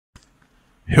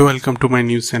Hey, welcome to my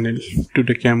new channel.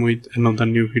 Today I came with another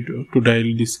new video. Today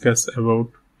I'll discuss about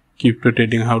crypto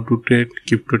trading, how to trade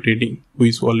crypto trading,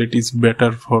 which wallet is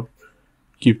better for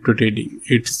crypto trading.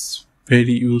 It's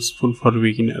very useful for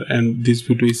beginner and this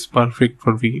video is perfect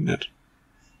for beginner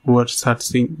who are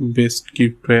searching best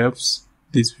crypto apps.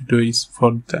 This video is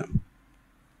for them.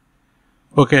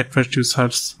 Okay, at first you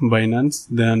search Binance,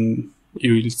 then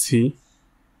you will see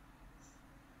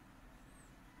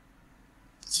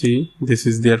this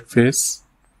is their face.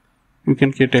 You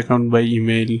can create account by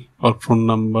email or phone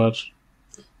number.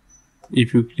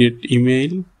 If you create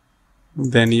email,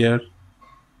 then here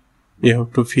you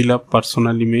have to fill up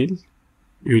personal email.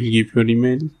 You will give your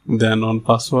email, then on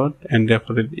password and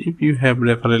referral. If you have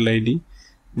referral ID,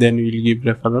 then you will give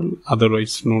referral,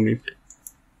 otherwise no need.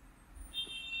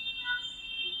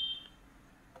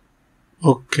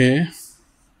 Okay,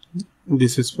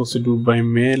 this is possible by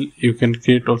mail. You can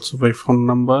create also by phone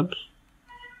number.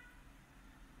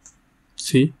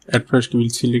 See, at first you will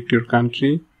select your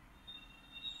country,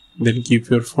 then give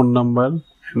your phone number,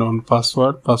 and on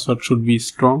password should be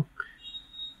strong.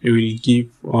 You will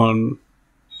give on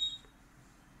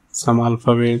some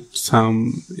alphabet,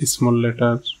 some small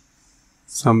letter,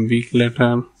 some big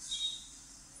letter.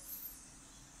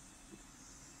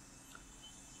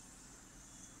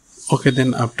 Okay,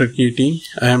 then after creating,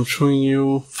 I am showing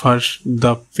you first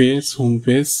the page, home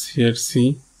page. Here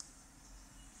see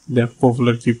the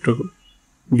popular crypto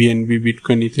BNB,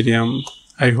 Bitcoin, Ethereum.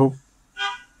 I hope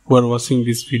who are watching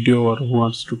this video or who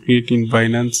wants to create in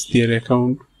Binance their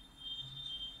account,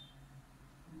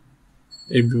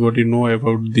 everybody know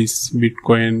about this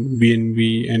Bitcoin,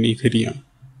 BNB and Ethereum.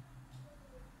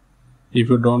 If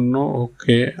you don't know,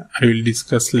 okay, I will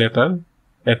discuss later.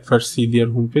 At first see their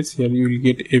homepage. Here you will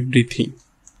get everything.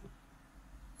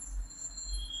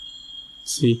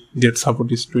 See, their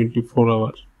support is 24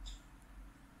 hours.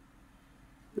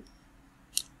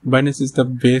 Binance is the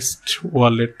best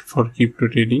wallet for crypto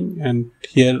trading, and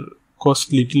here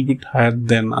cost little bit higher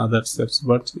than other apps,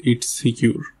 but it's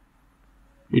secure.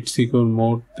 It's secure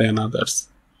more than others.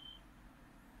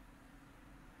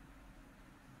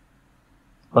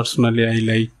 Personally, I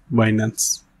like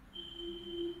Binance.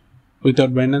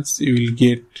 Without Binance, you will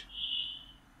get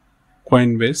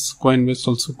Coinbase. Coinbase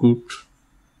also good.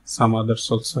 Some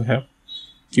others also have.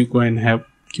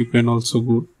 Qcoin also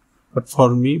good. But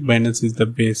for me, Binance is the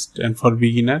best. And for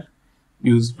beginner,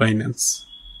 use Binance.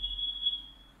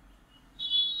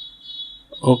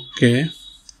 Okay.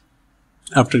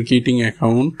 After creating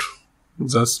account,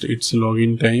 just it's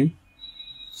login time.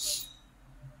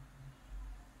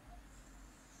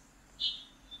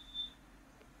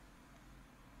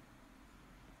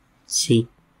 See,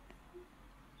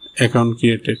 account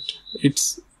created.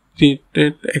 It's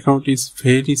created account is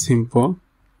very simple,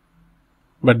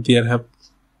 but there have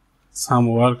some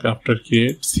work after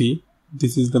create. See,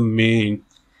 this is the main.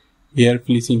 Here,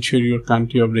 please ensure your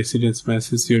country of residence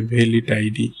matches your valid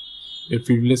ID. Your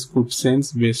privilege could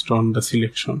change based on the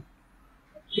selection.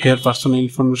 Here, personal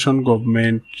information,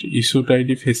 government issued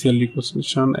ID, facial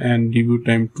recognition, and review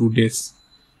time 2 days.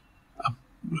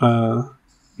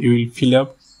 You will fill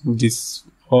up this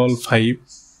all 5.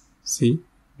 See,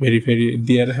 very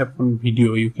there have one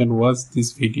video. You can watch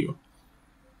this video.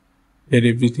 Here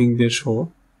everything they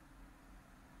show.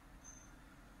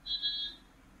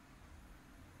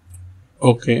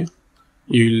 Okay,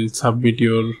 you will submit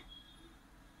your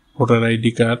voter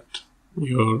ID card,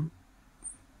 your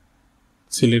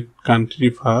select country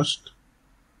first.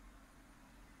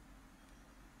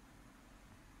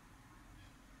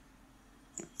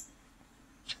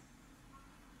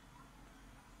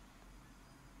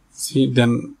 See,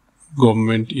 then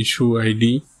government issue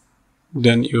ID,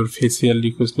 then your facial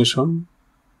recognition.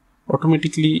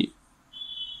 Automatically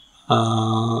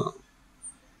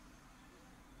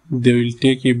they will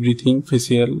take everything.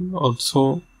 Facial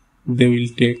also they will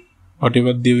take.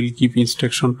 Whatever they will give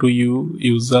instruction to you,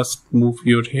 you just move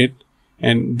your head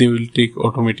and they will take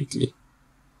automatically.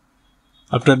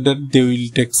 After that they will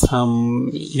take some.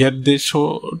 Here they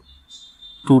show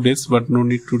 2 days, but no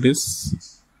need 2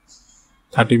 days.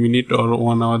 30 minutes or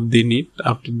 1 hour they need.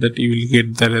 After that you will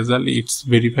get the result, it's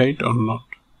verified or not.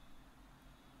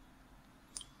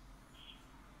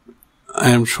 I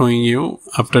am showing you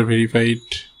after verified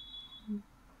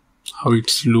how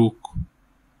it's look.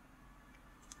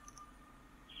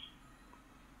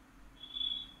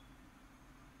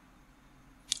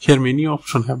 Here many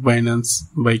options have Binance,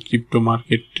 buy crypto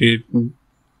market, trade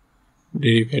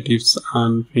derivatives,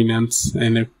 and finance,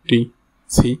 NFT.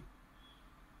 See,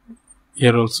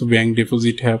 here also bank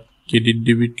deposit have credit,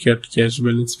 debit card, cash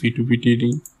balance, P2P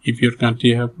trading. If your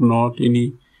country have not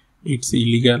any it's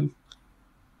illegal.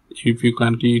 If you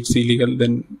can't, it's illegal,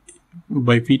 then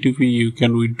by P2P you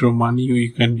can withdraw money,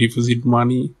 you can deposit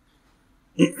money.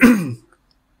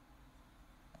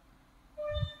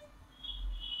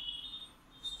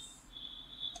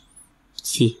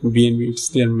 See, BNB, it's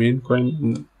their main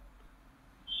coin.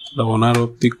 The owner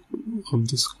of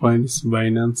this coin is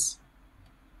Binance.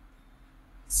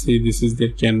 See, this is their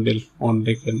candle, on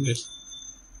the candle.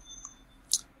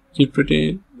 Crypto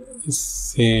trade is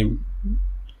same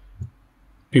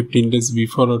 15 days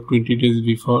before or 20 days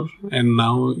before, and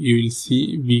now you will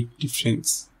see big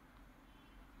difference.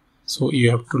 So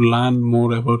you have to learn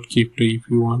more about crypto if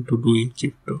you want to do in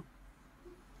crypto.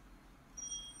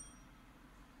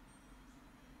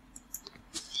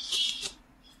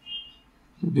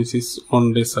 This is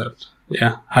on the chart.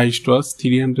 Yeah, highest was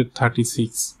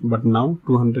 336, but now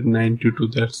 292.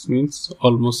 That means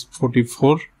almost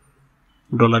 $44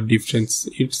 difference.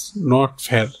 It's not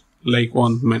fair, like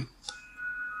 1 month.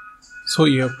 So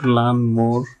you have to learn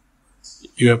more.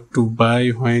 You have to buy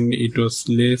when it was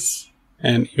less,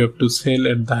 and you have to sell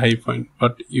at the high point.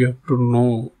 But you have to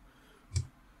know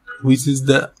which is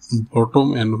the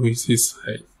bottom and which is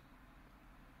high.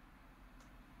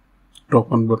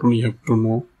 Top and bottom you have to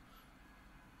know.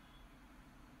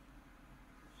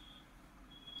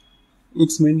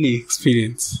 It's mainly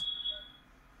experience.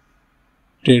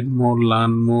 Trade more,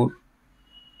 learn more,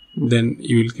 then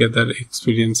you will gather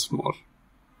experience more.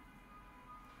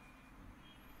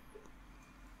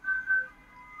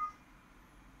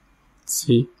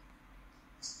 See,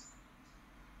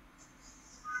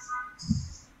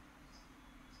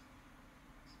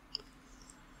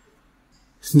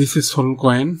 this is Sol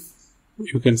coin.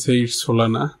 You can say it's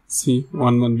Solana. See,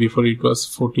 1 month before it was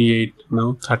 48,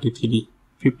 now 33.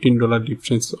 $15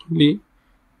 difference only.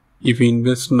 If you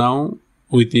invest now,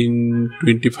 within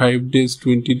 25 days,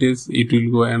 20 days, it will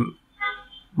go and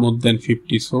more than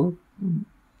 50. So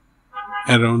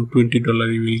around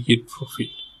 $20 you will get profit.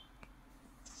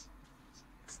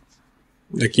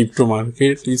 The crypto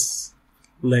market is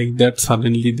like that.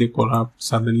 Suddenly they corrupt,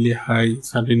 suddenly high,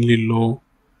 suddenly low,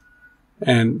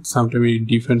 and sometimes it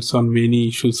depends on many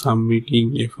issues, some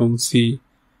meeting, FOMC.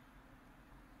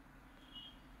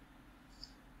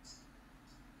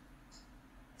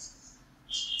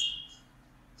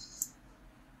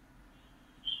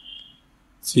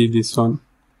 See this one,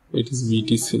 it is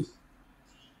BTC.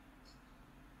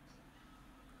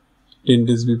 10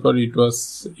 days before it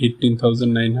was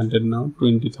 18,900, now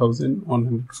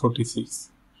 20,146.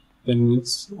 That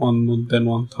means on more than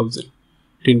 1,000.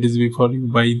 10 days before you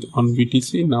buy on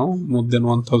BTC, now more than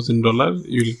 $1,000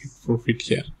 you will get profit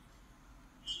here.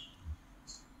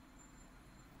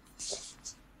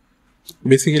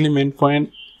 Basically, main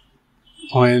point,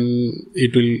 when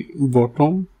it will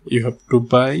bottom, you have to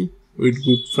buy with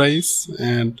good price,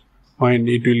 and when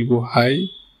it will go high,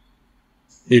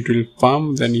 it will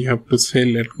pump, then you have to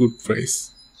sell at good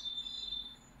price.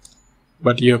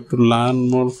 But you have to learn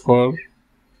more for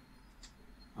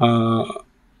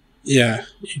it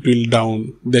will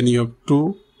down, then you have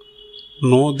to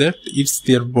know that it's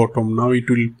their bottom, now it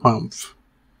will pump.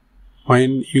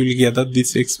 When you will gather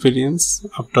this experience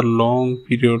after long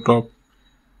period of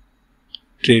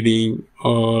trading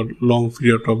or long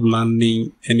period of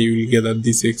learning, and you will gather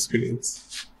this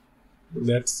experience.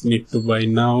 That's need to buy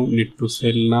now, need to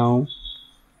sell now.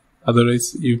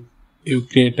 Otherwise, if you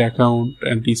create account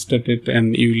and restart it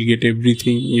and you will get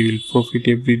everything, you will profit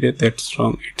every day, that's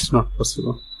wrong. It's not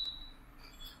possible.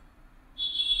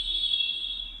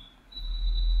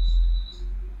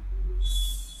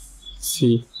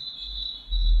 See,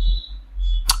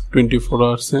 24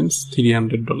 hours since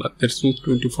 $300. That means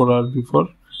 24 hours before,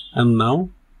 and now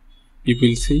you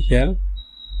will see here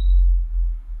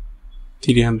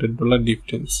 $300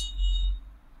 difference.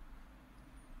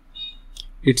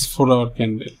 It's 4-hour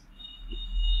candle.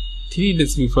 3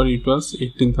 days before it was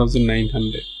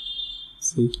 18,900.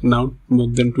 See, now more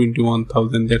than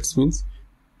 21,000. That means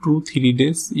 2-3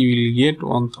 days you will get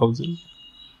 1,000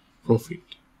 profit.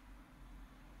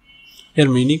 Here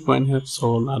many coins have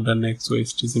sold, other next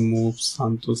OSTC moves,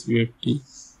 Santos UFT.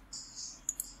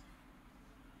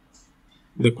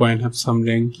 The coin have some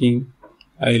ranking.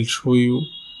 I'll show you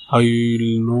how you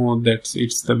will know that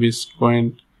it's the best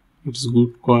coin, it's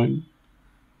good coin.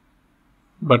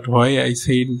 But why I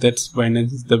said that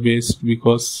Binance is the best,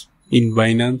 because in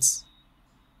Binance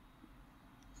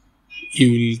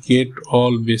you will get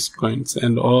all best coins,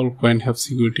 and all coin have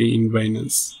security in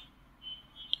Binance.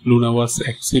 Luna was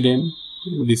accident.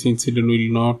 This incident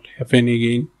will not happen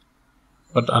again.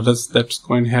 But others that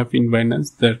coin have in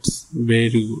Binance, that's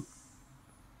very good.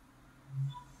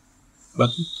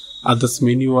 But Others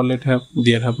many wallet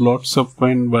have lots of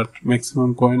coin, but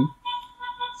maximum coin,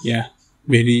 yeah,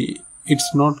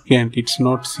 it's not grant, it's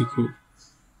not secure.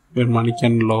 Your money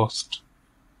can lost.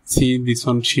 See this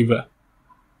on Shiba.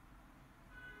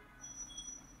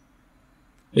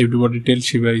 Everybody tells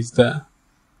Shiba is the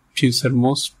future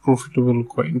most profitable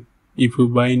coin. If you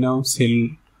buy now, sell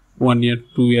 1 year,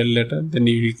 2 year later, then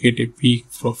you will get a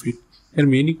big profit. There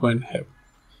many coins have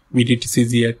BTTC,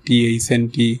 GRT,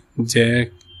 ASNT,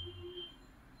 Jack.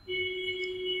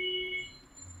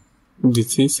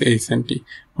 This is ASNT.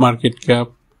 Market cap,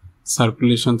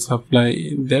 circulation,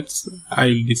 supply. That's I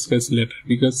will discuss later,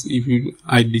 because if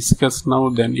I discuss now,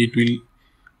 then it will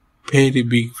very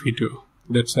big video.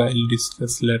 That's why I will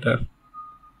discuss later.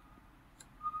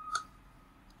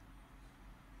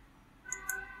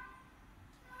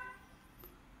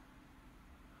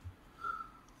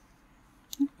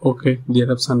 Okay,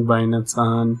 there are some Binance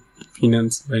and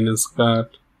Finance, Binance card,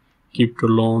 crypto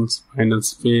loans,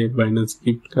 Binance Pay, Binance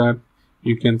gift card.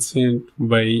 You can send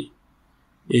by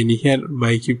any here,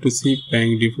 buy crypto SIP,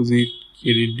 bank deposit,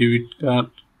 credit debit card,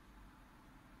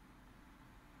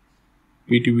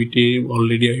 PTBT.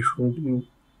 Already I showed you.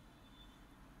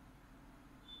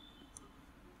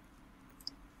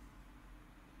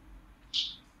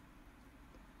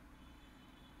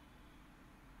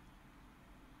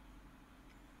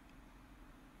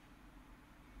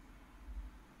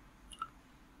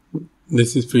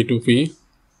 This is P2P.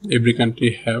 Every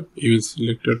country have. You will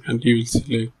select your country, you will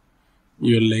select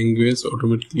your language,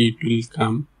 automatically it will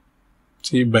come.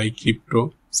 See, buy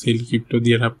crypto, sell crypto.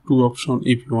 There have two options.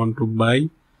 If you want to buy,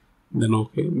 then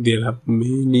okay. There have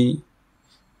many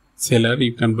seller,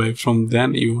 you can buy from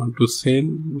them. You want to sell,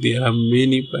 there are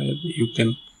many buyers, you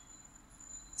can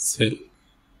sell.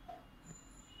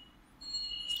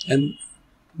 And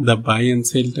the buy and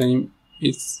sell time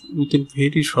is within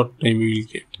very short time you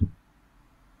will get.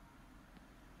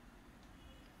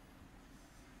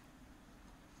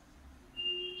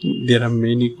 There are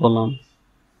many columns.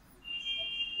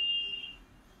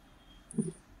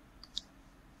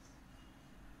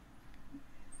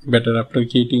 Better after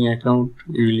creating account,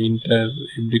 you will enter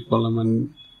every column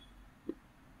and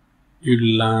you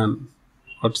will learn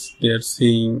what's they are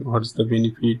saying, what's the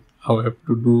benefit, how I have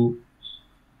to do.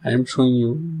 I am showing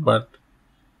you, but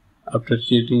after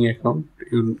creating account,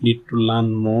 you need to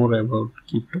learn more about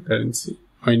cryptocurrency.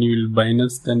 When you will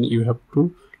Binance, then you have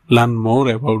to learn more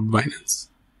about Binance.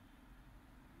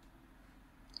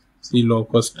 See, low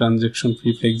cost transaction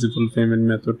fee, flexible payment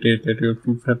method, trade at your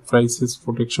preferred prices,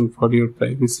 protection for your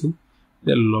privacy.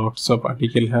 There are lots of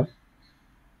articles have.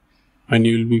 When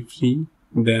you will be free,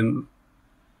 then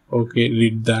okay,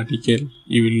 read the article.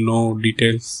 You will know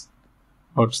details.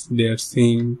 What's they are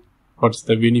saying, what's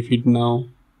the benefit now.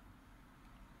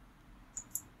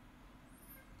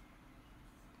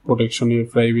 Protection your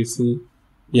privacy.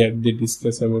 Yeah, they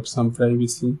discuss about some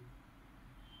privacy.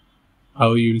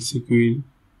 How you will secure,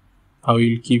 how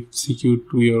you will keep secure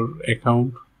to your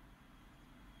account.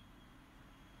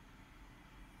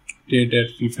 Trade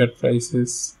at preferred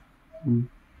prices.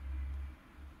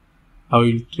 How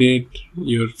you will trade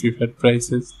your preferred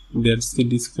prices. That's the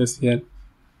discuss here.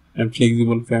 And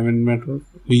flexible payment method.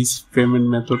 Which payment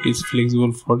method is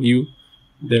flexible for you?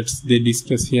 That's the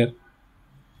discuss here.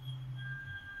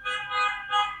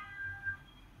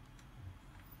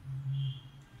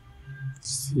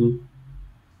 See.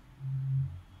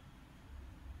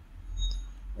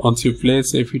 Once you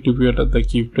place a P2P order, the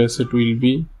crypto asset will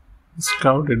be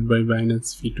scouted by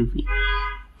Binance P2P.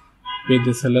 Pay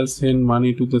the seller, send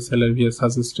money to the seller via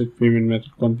suggested payment method.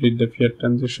 Complete the fiat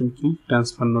transaction, key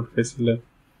transfer note by seller.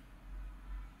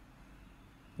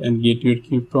 And get your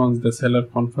crypto once the seller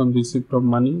confirm receipt of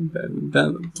money.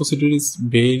 The procedure is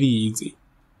very easy.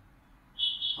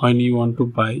 When you want to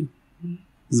buy,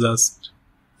 just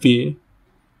pay,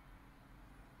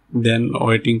 then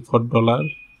waiting for dollar.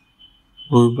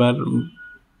 Whoever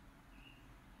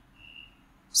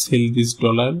sell this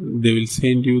dollar, they will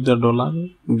send you the dollar.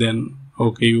 Then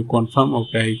okay, you confirm,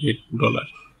 okay, I get dollar.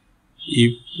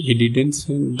 If he didn't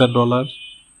send the dollar,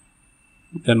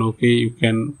 then okay, you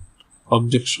can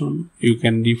objection, you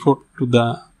can report to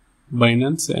the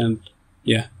Binance, and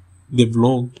yeah, they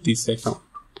blocked this account.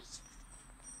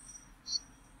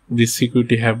 This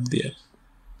security have there.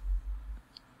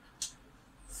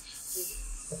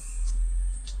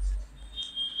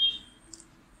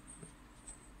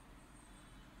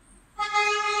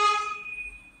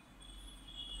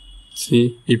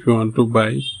 See, if you want to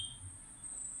buy,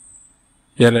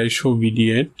 here I show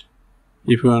VD8.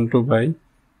 If you want to buy,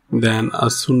 then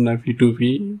Asunna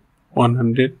P2P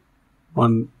 100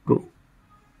 12.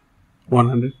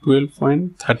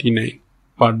 112.39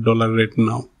 per dollar rate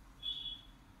now.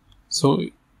 So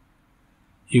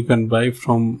you can buy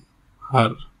from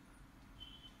her.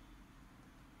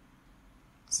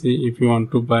 See, if you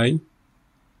want to buy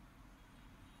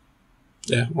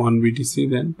 1 BTC,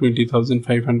 then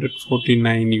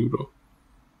 20,549 euro.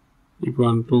 If you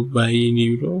want to buy in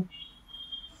euro,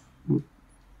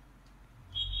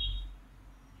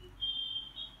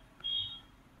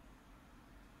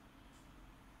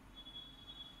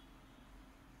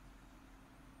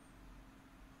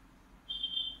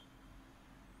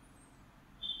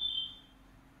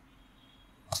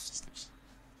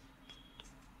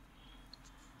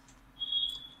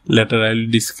 later I will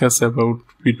discuss about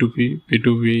P2P.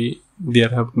 P2P, there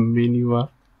have many work.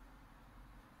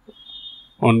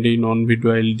 Only in one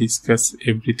video I will discuss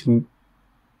everything.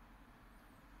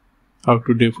 How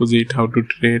to deposit, how to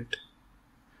trade.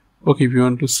 Okay, if you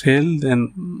want to sell,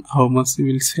 then how much you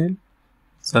will sell?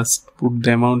 Just put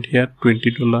the amount here,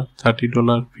 $20,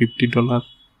 $30, $50.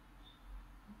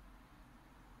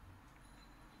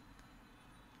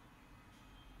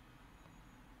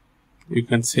 You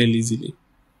can sell easily.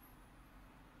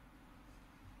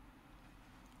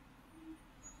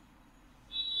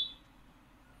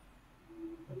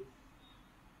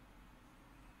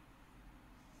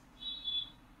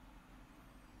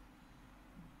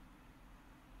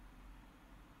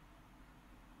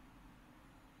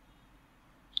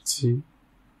 See,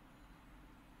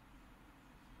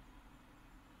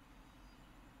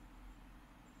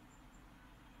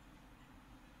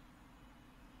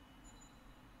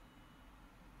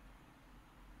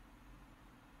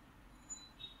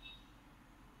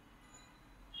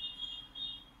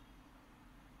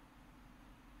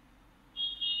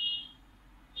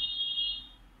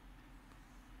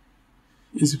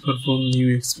 easy perform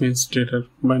new expense trader.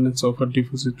 Binance offer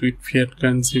deposit with fiat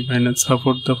currency. Binance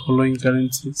support the following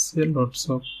currencies. Lots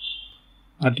of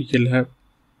article have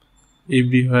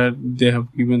everywhere. They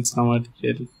have given some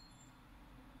article.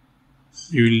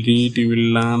 You will read, you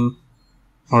will learn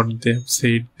what they have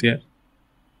said there.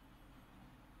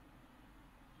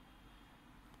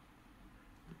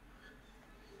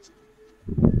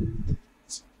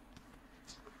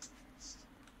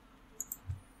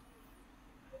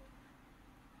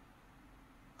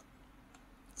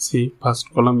 See, first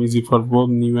column easy for both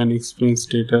new and experienced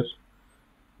trader.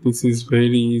 This is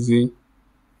very easy.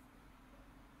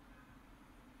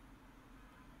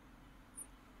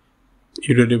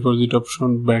 Euro deposit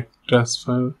option, back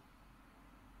transfer.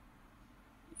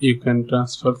 You can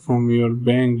transfer from your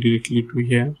bank directly to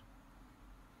here.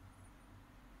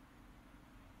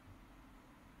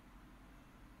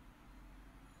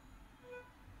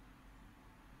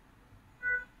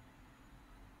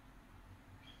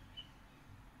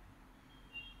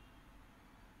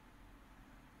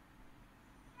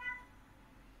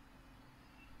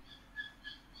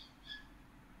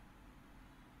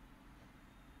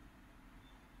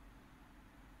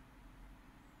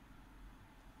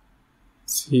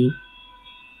 See,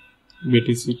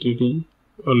 BTC trading.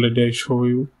 Already I show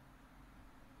you.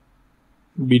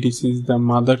 BTC is the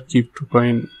mother crypto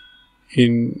coin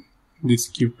in this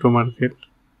crypto market.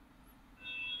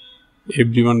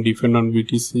 Everyone depend on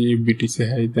BTC. If BTC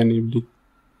high, then every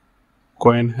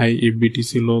coin high. If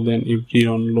BTC low, then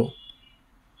everyone low.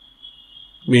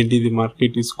 Mainly the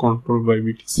market is controlled by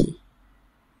BTC.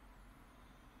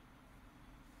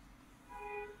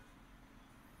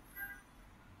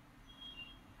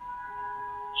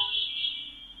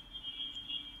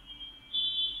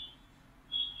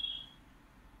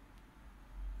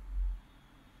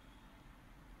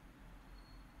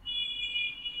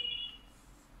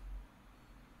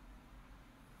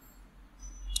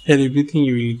 Here everything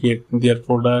you will get, their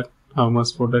product, how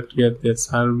much product here, their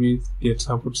service, their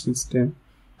support system.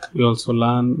 You also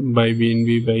learn by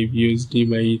BNB, by USD,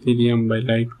 by Ethereum, by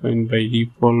Litecoin, by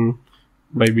Ripple,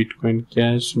 by Bitcoin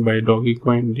Cash, by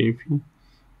Dogecoin, DeFi.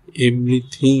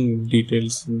 Everything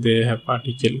details they have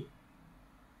article.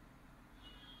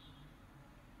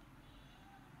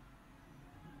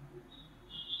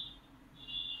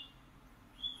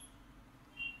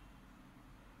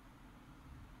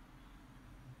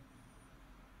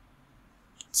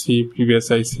 See,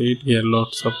 previous I said here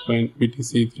lots of coin,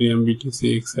 BTC, Ethereum,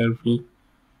 BTC, XRP.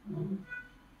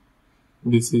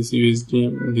 This is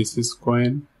USDM, this is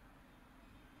coin.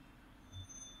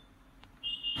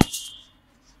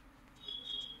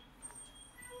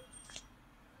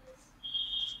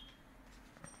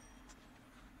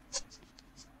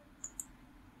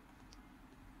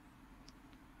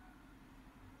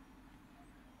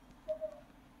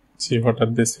 See what are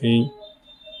they saying.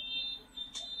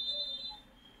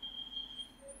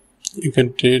 You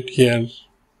can trade here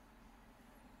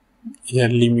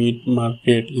limit,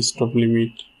 market, stop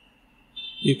limit.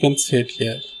 You can set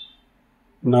here.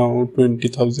 Now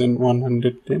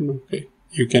 20,110. Okay.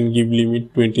 You can give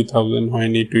limit 20,000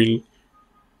 when it will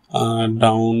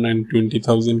down and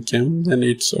 20,000 came, then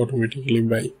it's automatically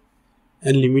buy.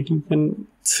 And limit you can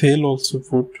sell also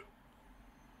put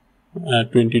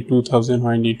 22,000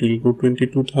 when it will go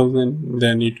 22,000,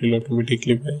 then it will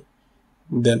automatically buy.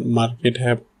 Then market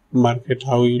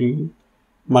how will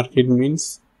market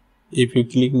means if you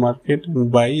click market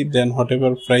and buy, then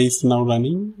whatever price now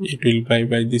running, it will buy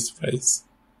by this price.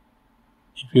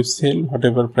 If you sell,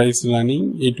 whatever price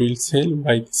running, it will sell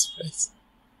by this price.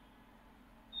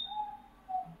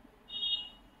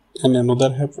 And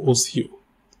another have OCO.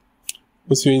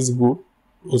 OCO is good.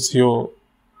 OCO,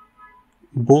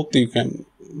 both you can,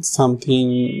 something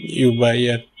you buy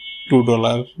at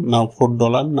 $2, now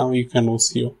 $4, now you can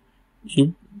OCO. If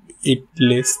it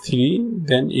less 3,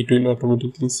 then it will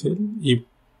automatically sell. If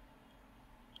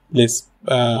less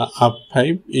up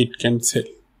 5, it can sell.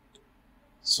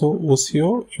 So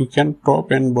OCO, you can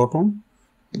top and bottom,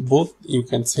 both you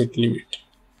can set limit.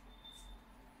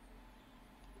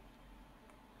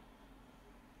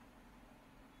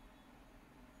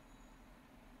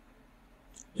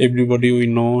 Everybody we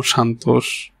know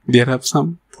Santosh. There have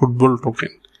some football token.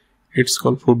 It's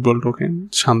called football token.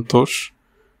 Santosh.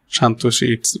 Santosh,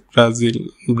 it's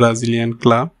Brazilian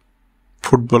club,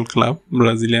 football club,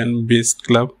 Brazilian based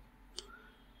club.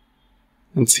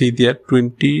 And see there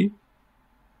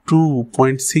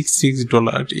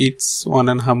 $22.66. It's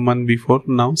 1.5 months before,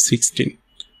 now 16.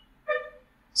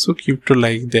 So crypto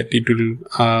like that, it will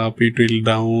up, it will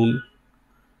down.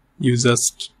 You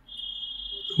just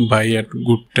buy at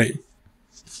good time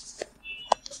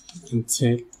and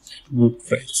sell at good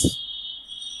price.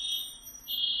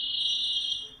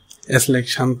 As like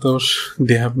Santosh,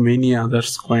 they have many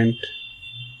others coined.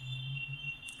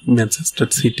 Manchester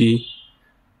City,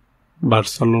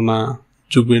 Barcelona,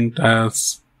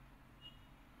 Juventus,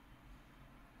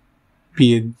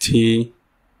 PSG.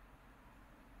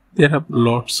 There have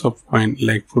lots of coin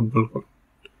like football coin.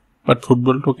 But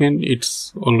football token,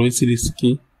 it's always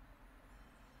risky.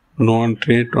 No one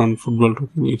trade on football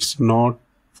token. It's not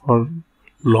for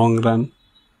long run.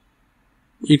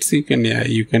 It's you can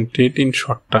trade in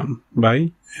short term,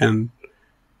 buy and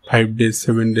 5 days,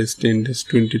 7 days, 10 days,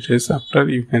 20 days after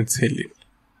you can sell it.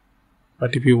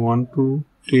 But if you want to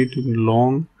trade in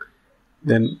long,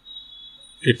 then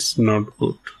it's not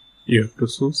good. You have to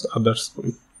choose others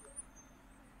coin.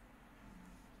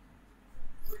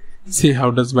 See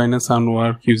how does Binance Earn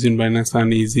work? Using Binance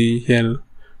Earn easy. Here,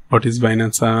 what is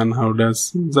Binance Earn? How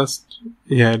does, just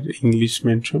here English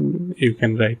mention, you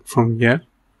can write from here.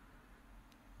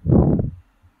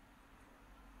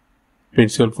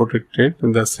 Principal protected,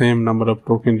 the same number of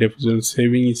token deposit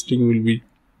saving staking will be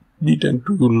written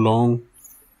too long.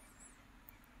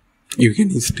 You can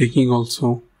staking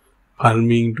also,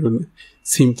 farming,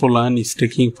 simple and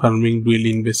staking, farming, dual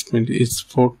investment. It's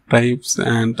 4 types,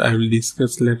 and I will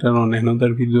discuss later on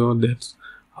another video. That's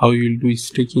how you will do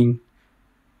staking,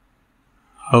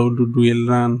 how to dual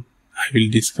run. I will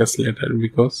discuss later,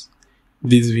 because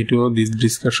this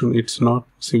discussion, it's not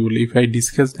possible. If I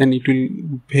discuss, then it will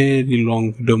be very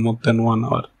long video, more than 1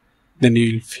 hour. Then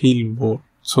you will feel bored.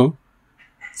 So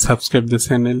subscribe the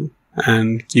channel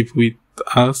and keep with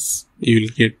us. You will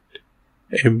get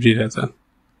every result.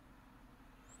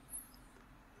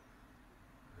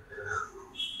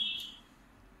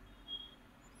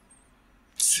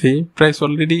 See, price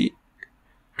already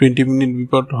 20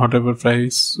 minutes before whatever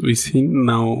price we seen,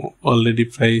 now already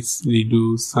price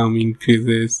reduce, some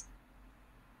increases.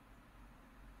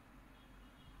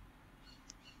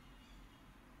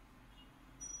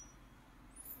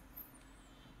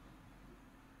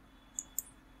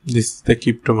 This is the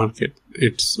crypto market.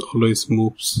 It's always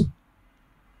moves.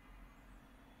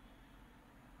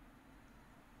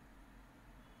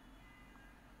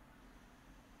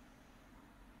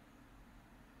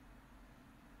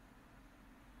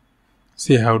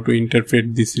 See how to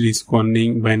interpret this risk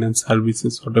warning. Binance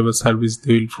services, whatever service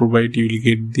they will provide, you will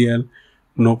get there.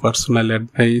 No personal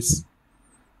advice.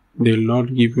 They will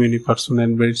not give you any personal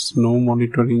advice. No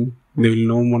monitoring. They will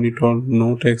no monitor.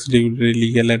 No tax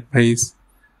legal advice.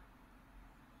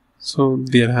 So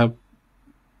there have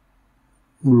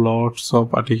lots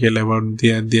of article about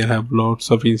there. There have lots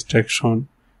of instruction,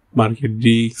 market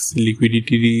risks,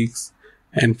 liquidity risks,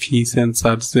 and fees and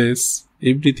charges.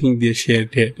 Everything they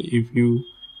shared here. If you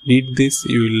read this,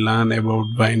 you will learn about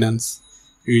Binance.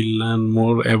 You will learn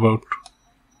more about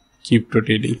crypto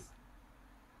trading.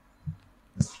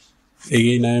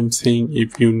 Again, I am saying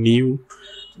if you knew,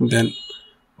 then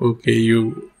okay,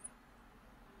 you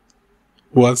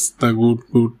watch the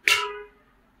good.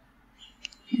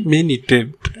 Many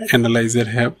trade analyzer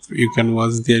have. You can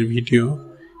watch their video.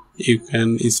 You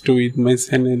can stay with my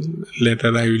channel.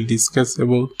 Later, I will discuss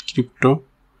about crypto.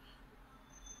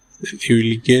 You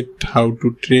will get how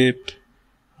to trade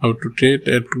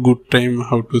at good time,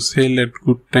 how to sell at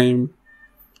good time,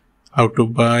 how to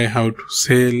buy, how to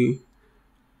sell,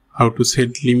 how to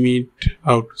set limit,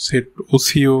 how to set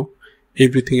OCO.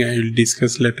 Everything I will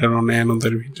discuss later on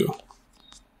another video.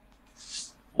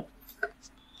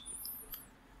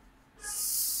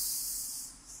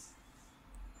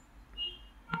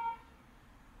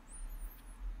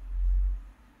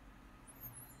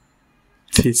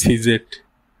 This is it.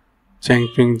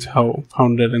 Changpeng Zhao,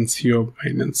 founder and CEO of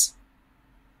Binance.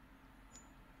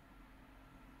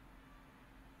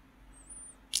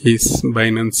 He is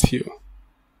Binance CEO.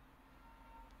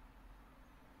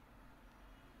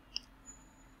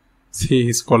 See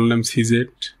his column CZ,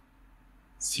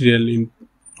 serial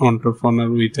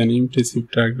entrepreneur with an impressive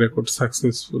track record,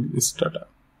 successful startup.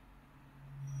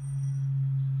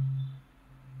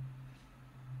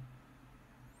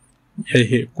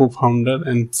 Yahe, co-founder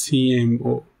and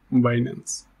CMO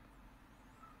Binance.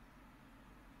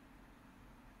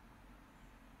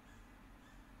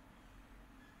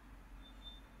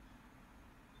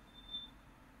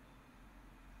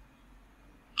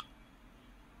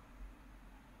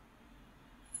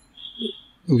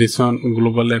 This one,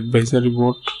 Global Advisory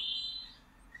Board.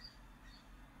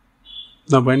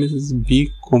 The Binance is a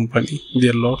big company.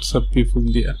 There are lots of people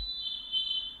there.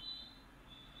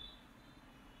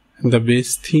 And the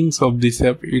best things of this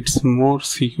app, it's more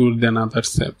secure than other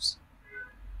apps.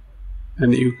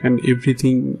 And you can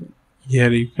everything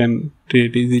here, you can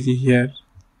trade easily here.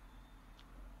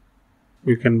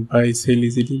 You can buy, sell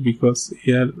easily because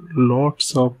here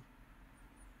lots of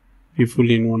people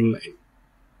in online.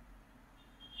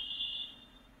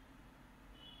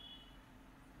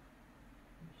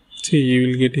 See, you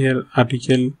will get here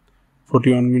article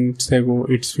 41 minutes ago,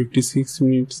 it's 56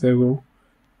 minutes ago.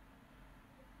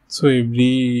 So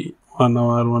every 1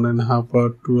 hour, 1.5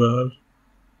 hour, 2 hour,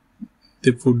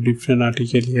 they put different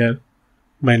article here.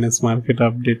 Binance market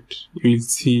update. You will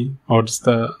see what's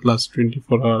the last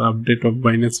 24 hour update of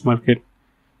Binance market.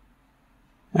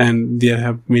 And there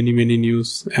have many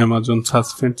news. Amazon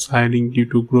suspends hiring due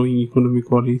to growing economic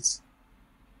worries.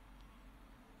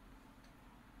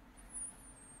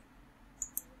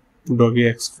 Doggy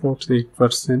exports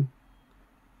 8%.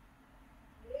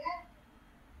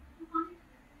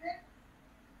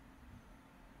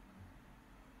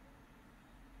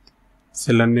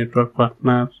 Seller network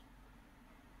partner.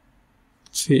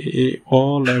 See,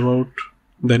 all about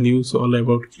the news, all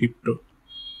about crypto.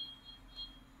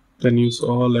 The news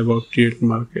all about trade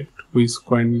market. Which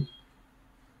coin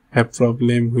have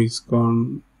problem, which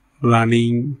coin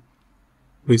running,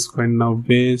 which coin now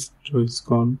best, which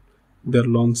coin they're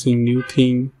launching new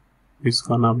thing, which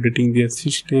coin updating their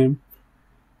system.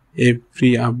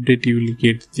 Every update you will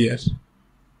get there.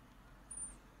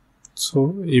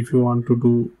 So if you want to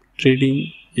do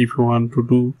trading, if you want to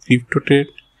do crypto trade,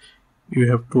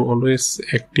 you have to always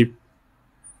active,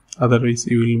 otherwise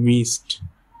you will miss it.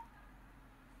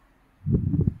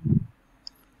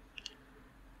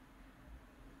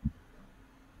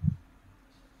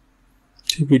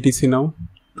 BTC now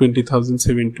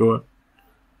 20,071.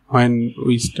 When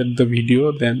we start the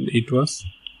video, then it was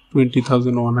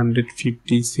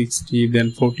 20,150, 60,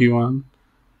 then 41.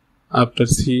 After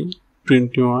C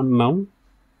 21, now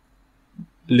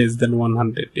less than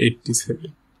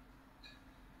 187.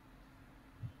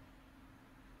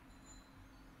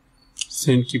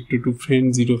 Send crypto to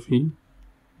friend, 0 fee.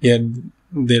 Here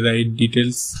they write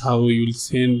details how you will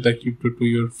send the crypto to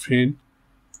your friend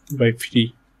by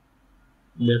free.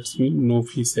 That's mean no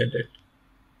fees added.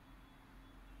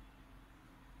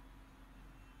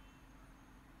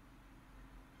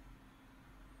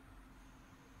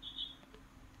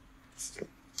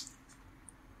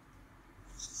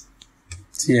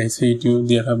 See, I said you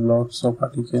there are lots of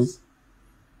articles.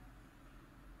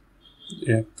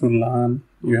 You have to learn,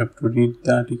 you have to read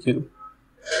the article.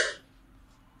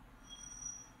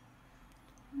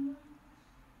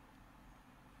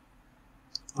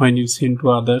 When you send to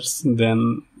others,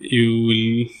 then you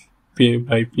will pay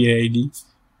by PID.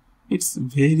 It's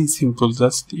very simple.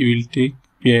 Just you will take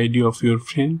PID of your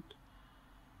friend,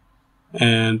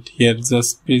 and here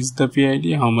just paste the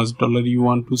PID. How much dollar you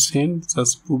want to send?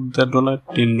 Just put the dollar,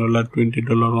 $10, $20,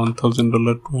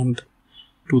 $1,000,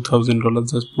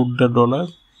 $2,000. Just put the dollar.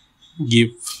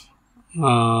 Give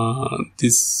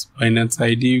this Binance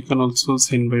ID. You can also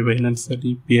send by Binance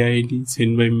ID, PID,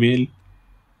 send by mail.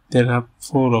 There are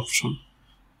 4 options.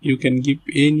 You can give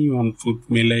anyone, put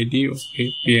mail ID,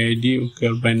 okay, PID, okay,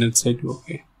 or Binance ID,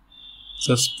 okay.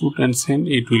 Just put and send,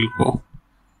 it will go.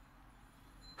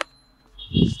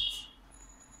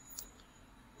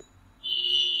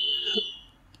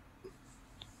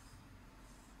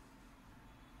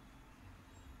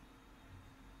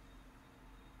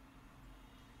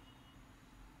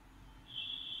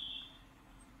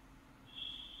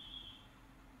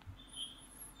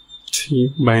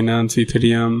 See, Binance,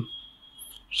 Ethereum,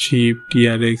 SHIB,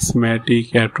 TRX,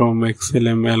 Matic, Atom,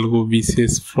 XLM, Algo,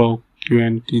 BCS, Frog,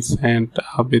 QNT, Sand,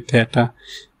 Aave, Theta,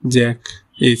 Jack,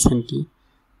 ASNT.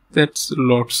 That's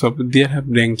lots of, they have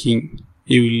ranking.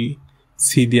 You will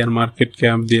see their market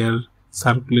cap, their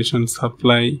circulation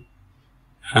supply,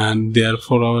 and their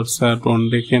 4 hours chart, 1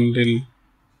 day candle,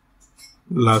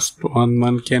 last 1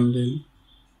 month candle.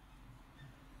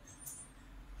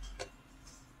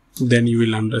 Then you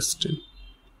will understand.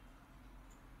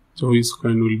 So which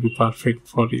coin will be perfect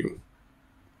for you.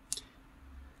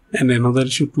 And another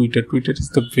issue, Twitter. Twitter is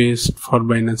the best for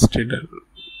Binance trader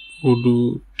who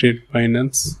do trade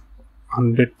Binance.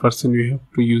 100% you have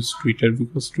to use Twitter,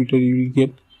 because Twitter you will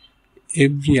get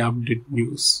every update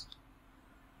news.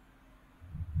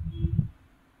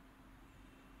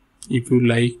 If you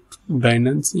like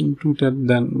Binance in Twitter,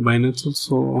 then Binance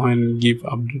also when give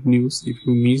update news. If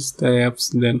you miss the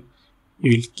apps, then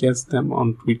you will catch them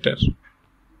on Twitter.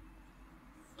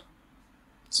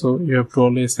 So you have to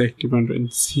always activate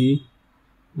and see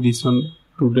this one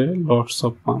today, lots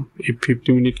of pump. A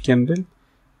 50-minute candle,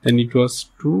 then it was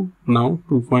 2, now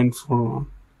 2.41.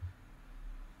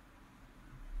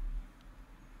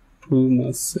 Too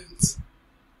much sense.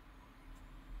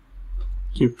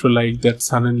 Crypto like that,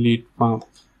 suddenly it pump.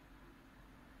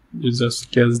 You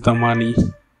just catch the money.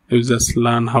 You just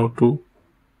learn how to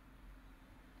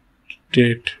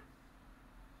trade.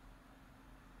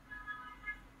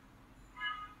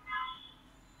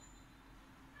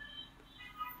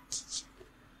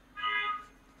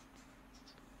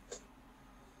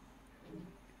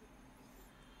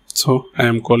 So I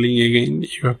am calling again.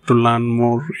 You have to learn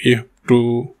more. You have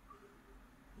to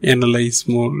analyze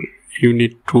more. You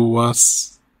need to watch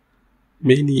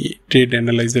many trade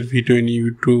analyzer video in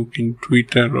YouTube, in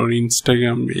Twitter or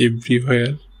Instagram,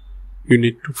 everywhere. You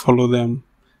need to follow them,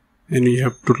 and you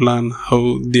have to learn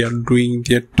how they are doing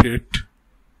their trade.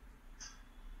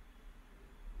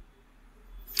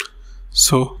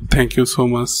 So thank you so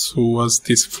much who watched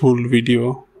this full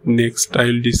video. Next I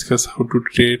will discuss how to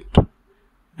trade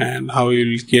and how you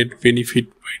will get benefit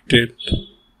by trade.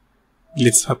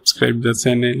 Please subscribe the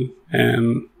channel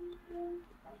and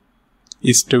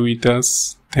stay with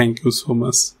us. Thank you so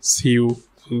much. See you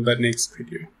on the next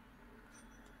video.